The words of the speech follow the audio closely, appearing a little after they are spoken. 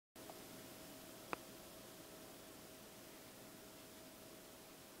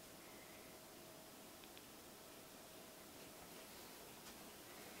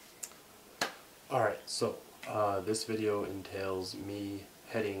Alright, so this video entails me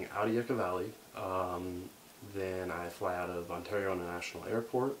heading out of Yucca Valley. Then I fly out of Ontario International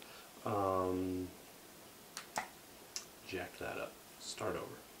Airport. Jack that up. Start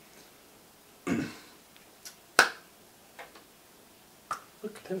over.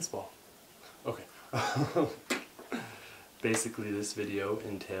 Look, a tennis ball. Okay. Basically, this video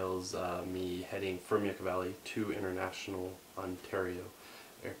entails me heading from Yucca Valley to International Ontario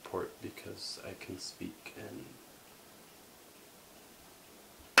Airport because I can speak in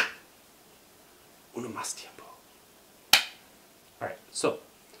uno más tiempo. Alright, so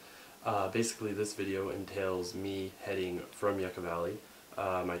basically this video entails me heading from Yucca Valley,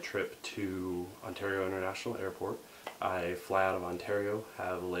 my trip to Ontario International Airport. I fly out of Ontario,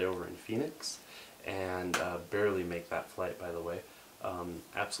 have a layover in Phoenix, and barely make that flight, by the way.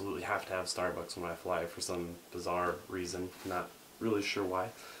 Absolutely have to have Starbucks when I fly for some bizarre reason, not really sure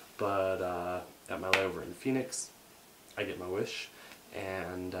why, but at my layover in Phoenix, I get my wish,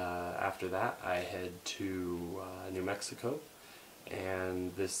 and after that I head to New Mexico,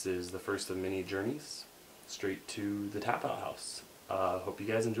 and this is the first of many journeys straight to the Tapout house. Hope you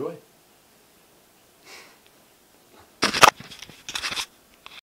guys enjoy.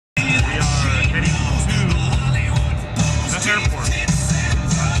 Airport,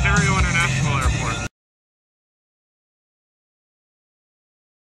 Ontario International Airport.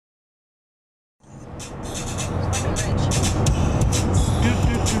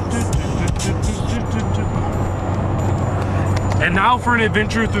 And now for an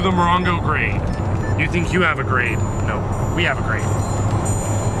adventure through the Morongo Grade. You think you have a grade? No, we have a grade.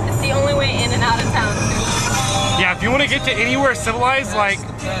 It's the only way in and out of town too. Yeah, if you want to get to anywhere civilized like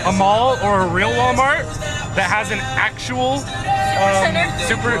a mall or a real Walmart that has an actual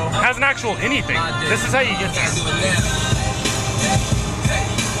has an actual anything, this is how you get there.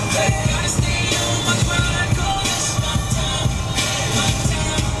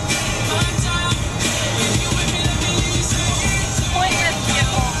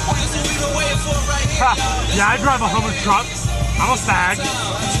 Yeah, I drive a Hummer truck. I'm a fag.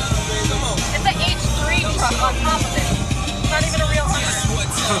 It's an H3 truck on top of it. It's not even a real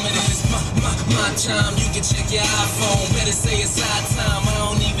Hummer. My time, you can check your iPhone. Better say it's high time. I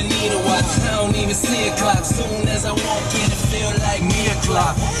don't even need a watch. I don't even see a clock. Soon as I walk in, it feel like me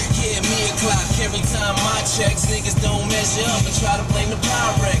o'clock. Yeah, me o'clock. Every time my checks, niggas don't measure up and try to blame the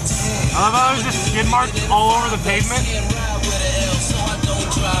Pyrex. I love how there's just skid marks all over the pavement.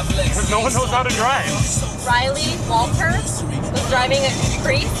 Because no one knows how to drive. Riley Walter was driving a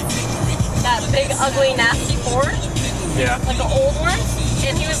Caprice, that big, ugly, nasty Ford. Yeah. Like an old one.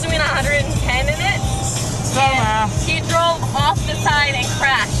 And he was doing 110 in it. And he drove off the side and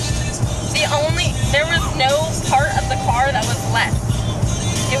crashed. There was no part of the car that was left.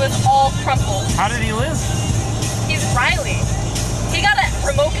 It was all crumpled. How did he live? He's Riley. He got a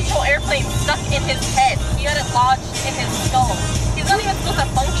remote control airplane stuck in his head. He got it lodged in his skull. He's not even supposed to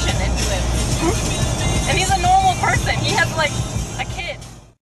function into it. And he's a normal person. He has like a kid.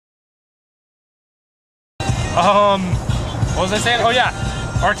 What was I saying? Oh yeah,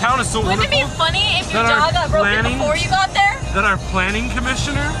 our town is so Wouldn't wonderful. it be funny if your jaw got broken before you got there? That our planning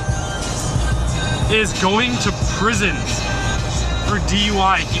commissioner is going to prison for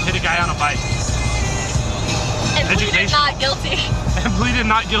DUI. He hit a guy on a bike. And pleaded not guilty. And pleaded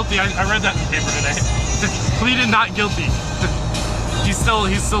not guilty. I read that in the paper today. Pleaded not guilty. He's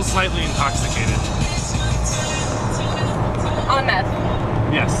still slightly intoxicated. On meth.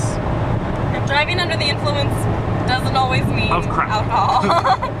 Yes. And driving under the influence doesn't always mean alcohol.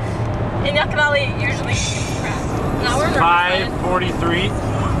 In Yucca Valley, usually it's crap. Now we're 5:43.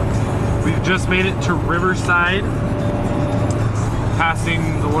 We've just made it to Riverside,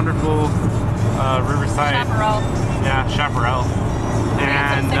 passing the wonderful Riverside. Chaparral. Yeah, Chaparral.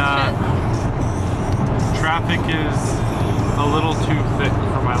 And traffic is a little too thick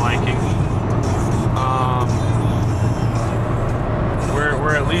for my liking.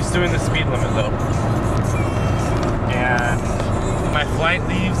 We're at least doing the speed limit though. And my flight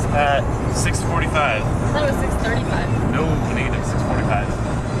leaves at 6:45. I thought it was 6:35. No, negative 6:45.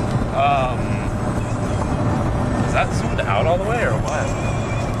 Is that zoomed out all the way or what?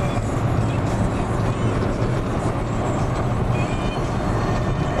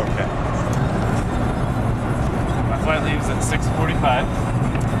 Okay. My flight leaves at 6:45.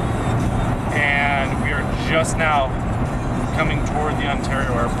 And we are just now coming toward the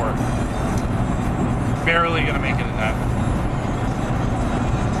Ontario airport. Barely gonna make it in that.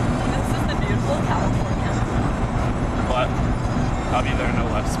 This is the beautiful California. But I'll be there no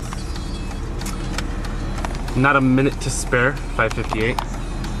less. Not a minute to spare, 5:58,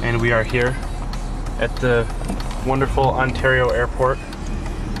 and we are here at the wonderful Ontario airport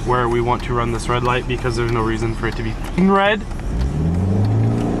where we want to run this red light because there's no reason for it to be red.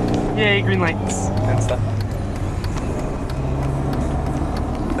 Yay, green lights and stuff.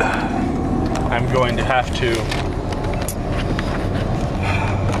 I'm going to have to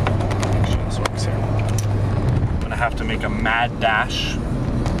have to make a mad dash.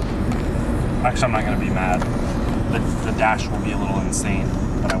 Actually, I'm not going to be mad. The dash will be a little insane,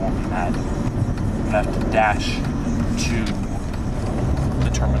 but I won't be mad. I'm going to have to dash to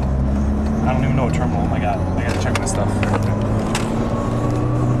the terminal. I don't even know what terminal. Oh my god. I got to check my stuff.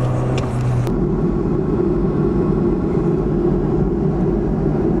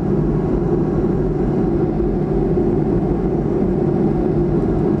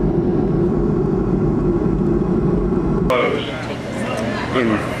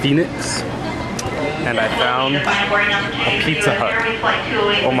 In Phoenix, and I found a Pizza Hut.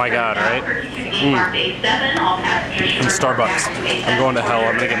 Oh my god, right? And Starbucks. I'm going to hell.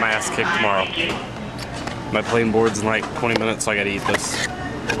 I'm gonna get my ass kicked tomorrow. My plane board's in like 20 minutes, so I gotta eat this.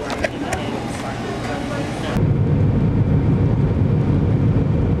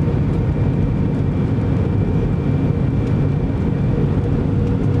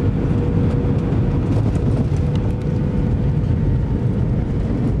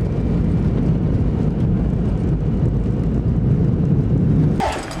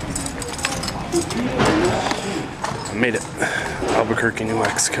 Made it. Albuquerque, New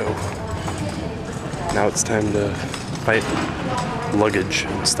Mexico. Now it's time to fight luggage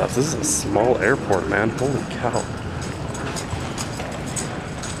and stuff. This is a small airport, man. Holy cow.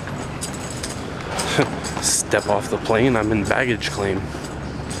 Step off the plane, I'm in baggage claim.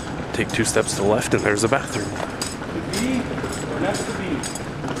 Take 2 steps to the left and there's a bathroom.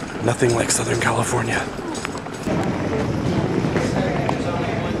 Nothing like Southern California.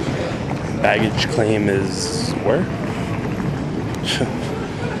 Baggage claim is where?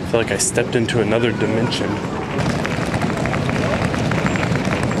 I feel like I stepped into another dimension.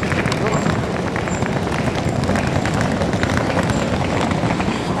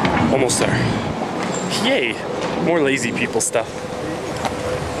 Almost there. Yay! More lazy people stuff.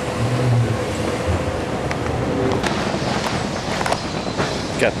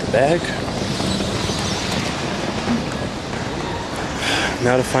 Got the bag.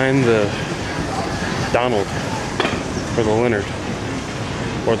 Now to find the Donald, or the Leonard,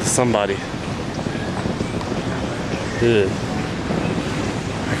 or the somebody. Ugh.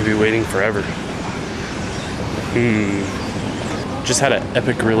 I could be waiting forever. Just had an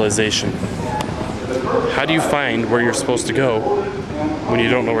epic realization. How do you find where you're supposed to go when you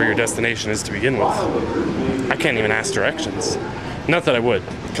don't know where your destination is to begin with? I can't even ask directions. Not that I would,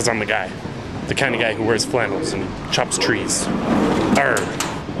 because I'm the guy. The kind of guy who wears flannels and chops trees. Arr,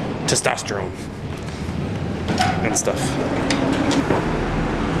 testosterone. And stuff.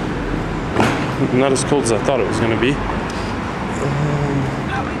 Not as cold as I thought it was going to be.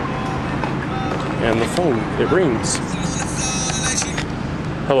 And the phone, it rings.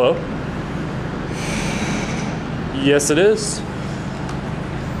 Hello? Yes, it is.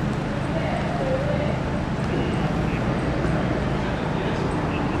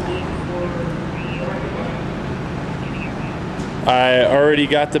 I already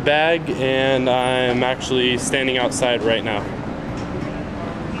got the bag and I'm actually standing outside right now.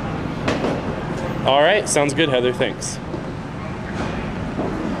 All right, sounds good, Heather, thanks.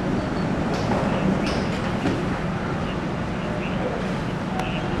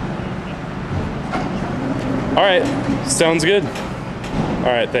 All right, sounds good.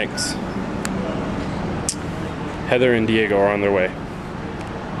 All right, thanks. Heather and Diego are on their way.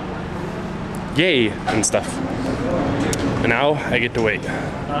 Yay, and stuff. And now I get to wait.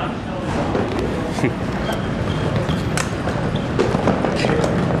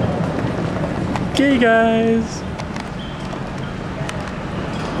 Okay, guys.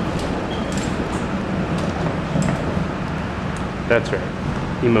 That's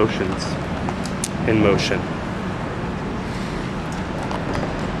right. Emotions in motion.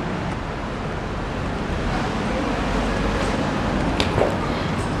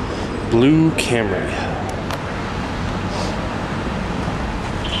 Blue Camry.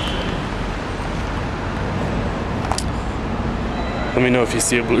 Let me know if you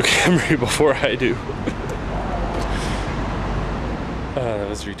see a blue Camry before I do. That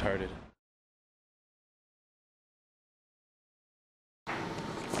was retarded.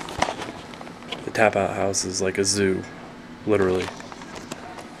 The Tapout house is like a zoo, literally.